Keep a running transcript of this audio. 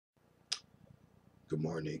Good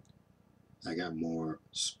morning. I got more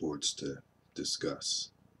sports to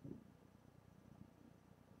discuss,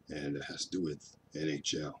 and it has to do with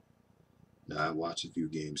NHL. Now, I watched a few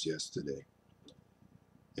games yesterday,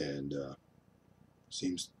 and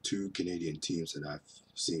seems two Canadian teams that I've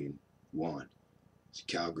seen won: the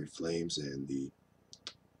Calgary Flames and the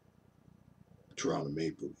Toronto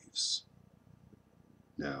Maple Leafs.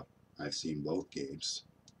 Now, I've seen both games,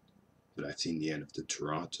 but I've seen the end of the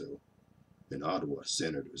Toronto and Ottawa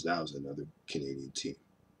Senators. That was another Canadian team.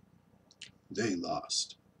 They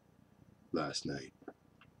lost last night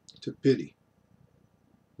to pity.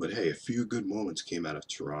 But hey, a few good moments came out of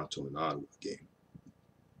Toronto and Ottawa game.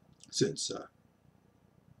 Since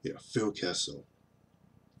Phil Kessel,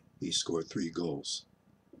 he scored 3 goals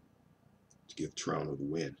to give Toronto the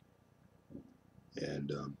win,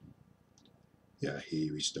 and he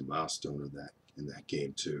reached a milestone of that in that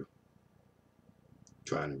game too,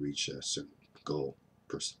 trying to reach a certain goal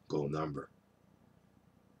number.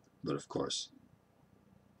 But of course,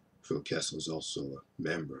 Phil Kessel is also a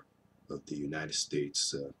member of the United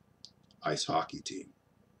States ice hockey team.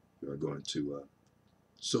 We are going to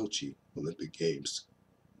Sochi Olympic Games.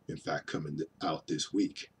 In fact, coming this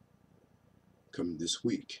week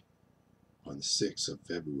on the 6th of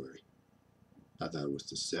February. I thought it was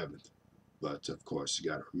the 7th, but of course you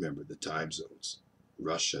got to remember the time zones.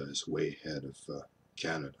 Russia is way ahead of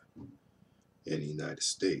Canada and the United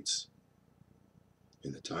States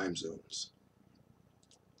in the time zones.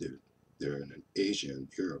 They're in Asia and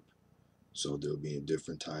Europe, so they'll be in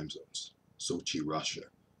different time zones. Sochi, Russia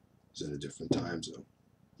is in a different time zone.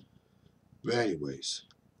 But anyways,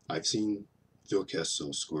 I've seen Phil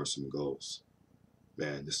Kessel score some goals.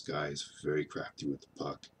 Man, this guy is very crafty with the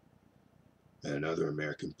puck. And another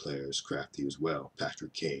American player is crafty as well,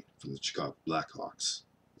 Patrick Kane from the Chicago Blackhawks.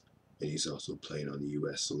 And he's also playing on the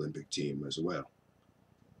U.S. Olympic team as well.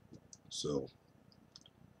 So,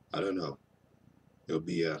 I don't know. It'll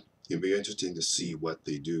be interesting to see what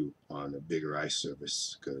they do on a bigger ice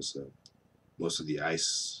surface, because most of the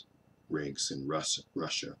ice rinks in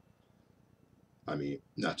Russia, I mean,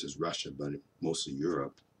 not just Russia, but most of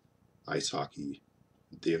Europe, ice hockey,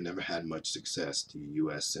 they have never had much success.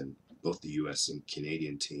 Both the U.S. and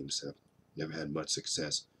Canadian teams have never had much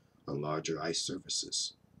success on larger ice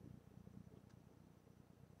surfaces.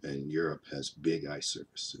 And Europe has big ice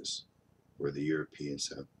surfaces, where the Europeans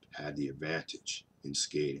have had the advantage in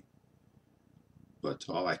skating. But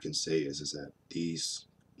all I can say is that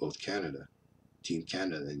both Team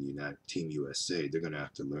Canada and Team USA, they're going to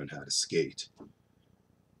have to learn how to skate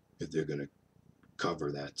if they're going to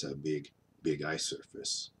cover that big ice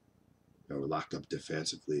surface, or lock up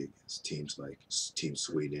defensively against teams like Team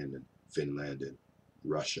Sweden and Finland and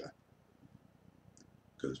Russia.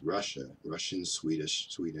 Because Russian,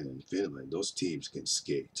 Sweden, and Finland, those teams can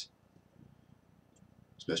skate,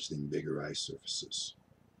 especially in bigger ice surfaces.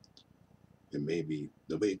 And maybe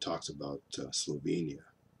nobody talks about Slovenia,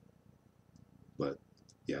 but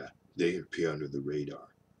yeah, they appear under the radar.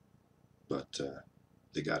 But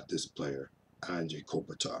they got this player, Andrej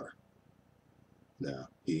Kopitar. Now,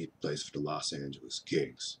 he plays for the Los Angeles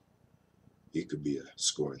Kings. He could be a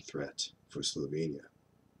scoring threat for Slovenia.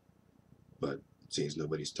 But it seems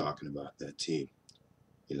nobody's talking about that team.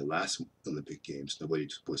 In the last Olympic Games, nobody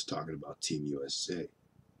was talking about Team USA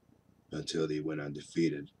until they went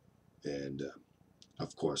undefeated. And,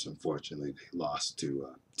 of course, unfortunately, they lost to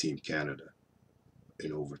Team Canada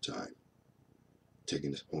in overtime,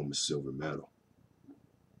 taking home a silver medal.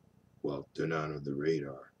 Well, they're not under the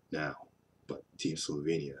radar now, but Team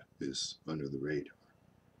Slovenia is under the radar,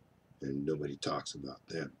 and nobody talks about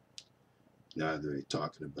them. Neither are they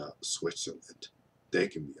talking about Switzerland. They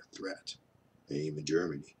can be a threat, and even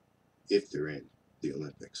Germany, if they're in the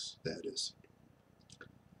Olympics, that is.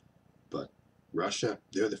 But Russia,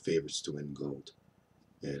 they're the favorites to win gold,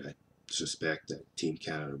 and I suspect that Team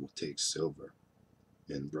Canada will take silver,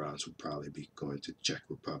 and bronze will probably be going to Czech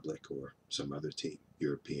Republic or some other team,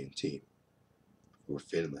 European team, or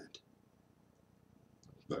Finland.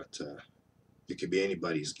 But it could be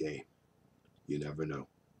anybody's game. You never know.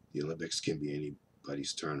 The Olympics can be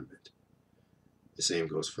anybody's tournament. The same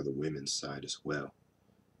goes for the women's side as well.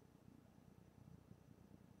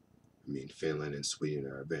 I mean, Finland and Sweden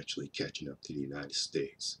are eventually catching up to the United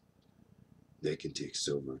States. They can take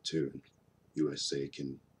silver too, and USA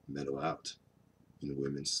can medal out in the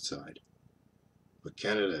women's side. But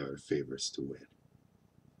Canada are the favorites to win.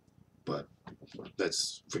 But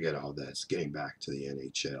let's forget all that. It's getting back to the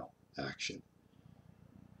NHL action.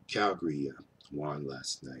 Calgary won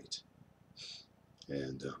last night,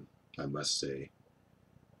 and I must say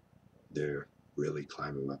they're really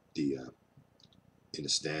climbing up the in the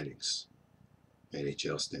standings,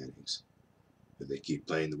 NHL standings. If they keep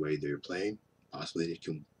playing the way they're playing, possibly they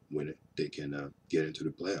can win it. They can get into the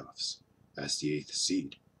playoffs as the 8th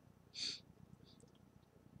seed.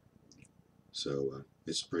 So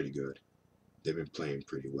it's pretty good. They've been playing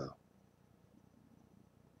pretty well.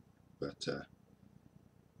 But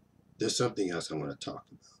there's something else I want to talk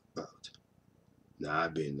about. Now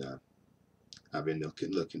I've been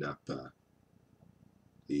looking up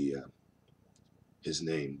his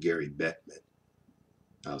name, Gary Bettman.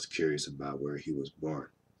 I was curious about where he was born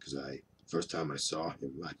because first time I saw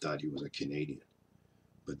him, I thought he was a Canadian,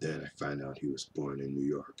 but then I found out he was born in New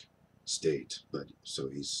York State. But so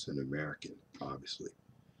he's an American, obviously.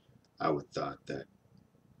 I would thought that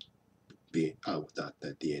the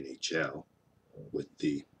NHL, with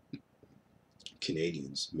the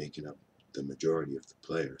Canadians making up the majority of the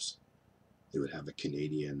players, they would have a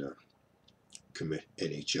Canadian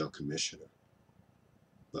NHL commissioner.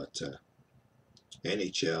 But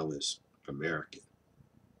NHL is American,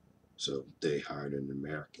 so they hired an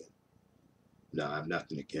American. Now, I have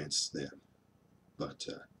nothing against them, but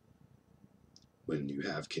when you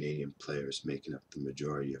have Canadian players making up the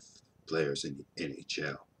majority of players in the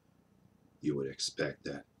NHL, you would expect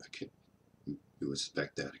that a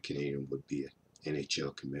Canadian would be an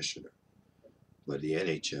NHL commissioner. But the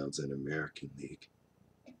NHL is an American league,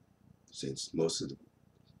 since most of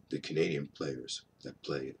the Canadian players that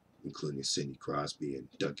play, including Sidney Crosby and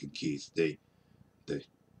Duncan Keith, the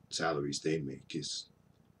salaries they make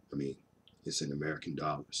it's in American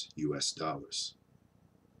dollars, U.S. dollars.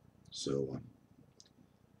 So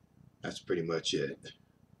that's pretty much it.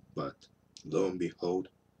 But lo and behold,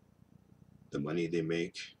 the money they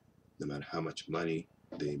make, no matter how much money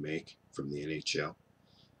they make from the NHL,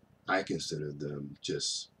 I consider them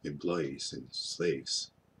just employees and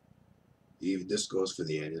slaves. Even this goes for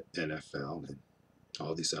the NFL and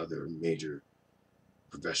all these other major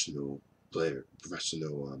professional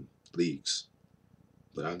leagues.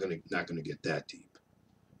 But I'm not gonna get that deep.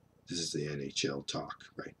 This is the NHL Talk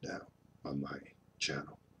right now on my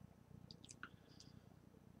channel.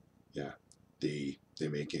 Yeah, they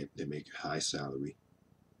make a high salary,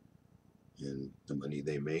 and the money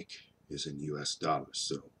they make is in U.S. dollars.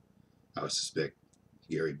 So I would suspect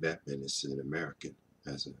Gary Bettman is an American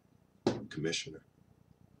as a commissioner.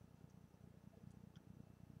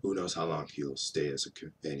 Who knows how long he'll stay as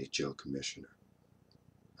an NHL commissioner?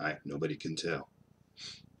 Nobody can tell.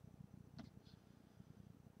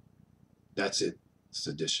 That's it. This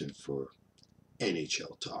edition for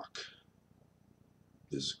NHL Talk.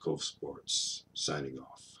 This is Cove Sports signing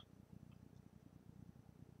off.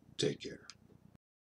 Take care.